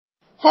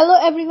Hello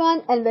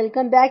everyone and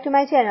welcome back to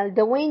my channel.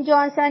 Dwayne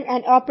Johnson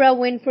and Oprah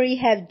Winfrey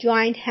have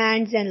joined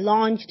hands and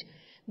launched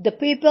the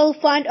People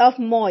Fund of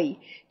Maui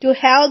to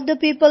help the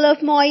people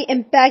of Maui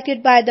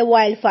impacted by the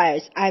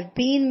wildfires. I've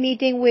been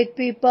meeting with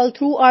people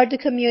throughout the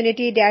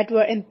community that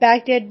were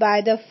impacted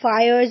by the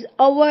fires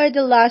over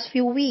the last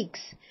few weeks,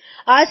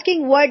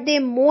 asking what they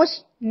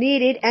most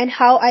needed and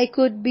how I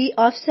could be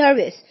of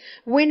service.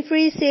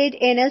 Winfrey said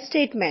in a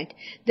statement,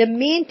 "The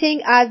main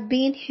thing I've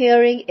been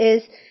hearing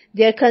is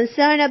their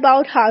concern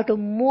about how to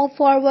move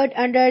forward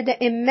under the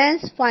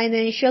immense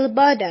financial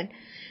burden.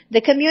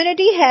 The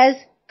community has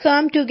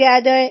come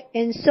together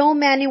in so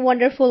many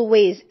wonderful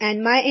ways,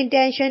 and my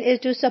intention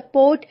is to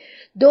support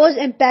those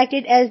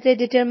impacted as they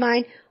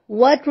determine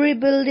what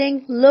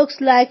rebuilding looks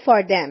like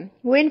for them."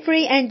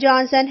 Winfrey and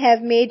Johnson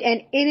have made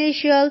an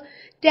initial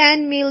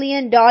 $10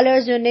 million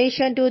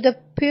donation to the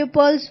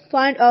People's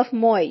Fund of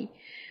Maui,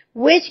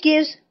 which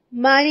gives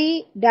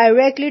money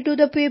directly to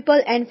the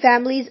people and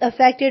families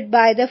affected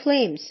by the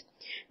flames.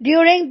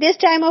 During this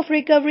time of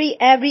recovery,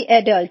 every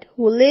adult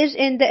who lives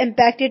in the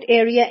impacted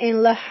area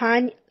in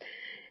Lahaina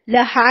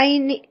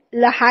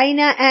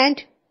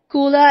and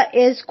Kula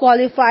is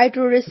qualified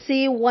to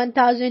receive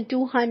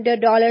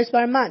 $1,200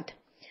 per month.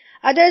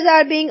 Others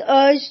are being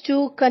urged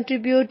to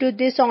contribute to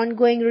this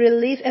ongoing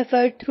relief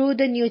effort through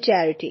the new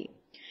charity.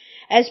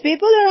 As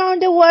people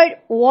around the world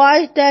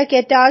watch the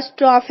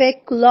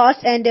catastrophic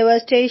loss and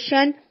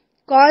devastation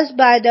caused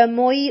by the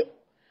Maui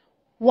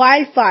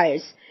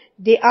wildfires,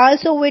 they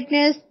also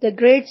witness the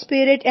great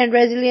spirit and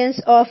resilience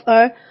of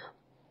our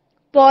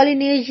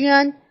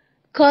Polynesian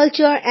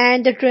culture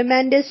and the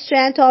tremendous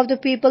strength of the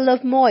people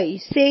of Maui,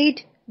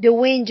 said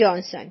Dwayne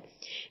Johnson.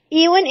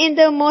 "Even in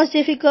the most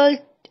difficult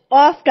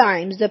of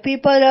times, the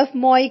people of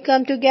Maui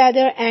come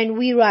together and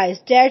we rise.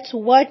 That's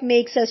what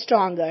makes us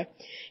stronger."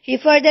 He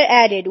further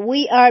added,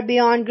 "We are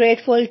beyond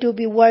grateful to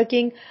be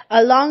working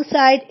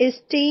alongside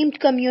esteemed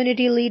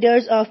community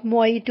leaders of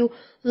Maui to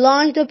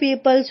launch the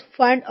People's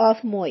Fund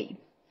of Maui.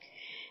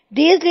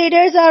 These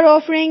leaders are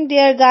offering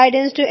their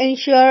guidance to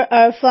ensure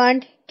our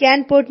fund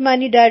can put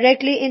money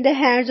directly in the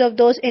hands of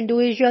those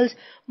individuals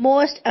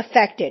most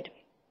affected.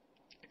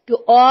 To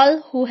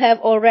all who have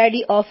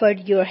already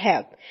offered your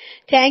help,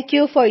 thank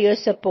you for your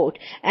support.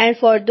 And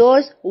for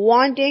those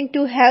wanting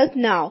to help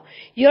now,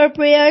 your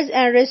prayers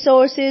and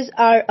resources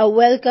are a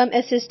welcome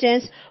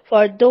assistance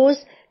for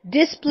those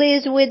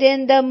displaced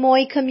within the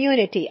Maui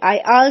community. I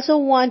also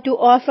want to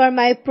offer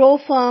my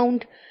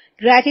profound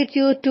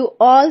gratitude to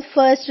all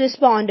first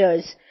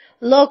responders,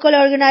 local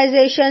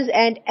organizations,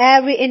 and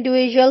every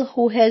individual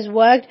who has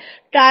worked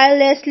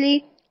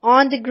tirelessly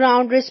on the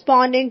ground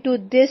responding to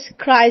this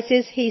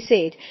crisis," he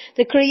said.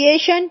 The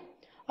creation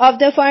of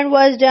the fund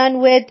was done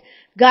with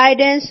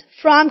guidance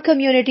from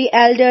community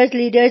elders,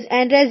 leaders,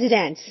 and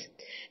residents.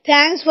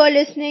 Thanks for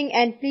listening,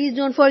 and please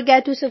don't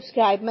forget to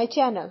subscribe my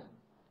channel.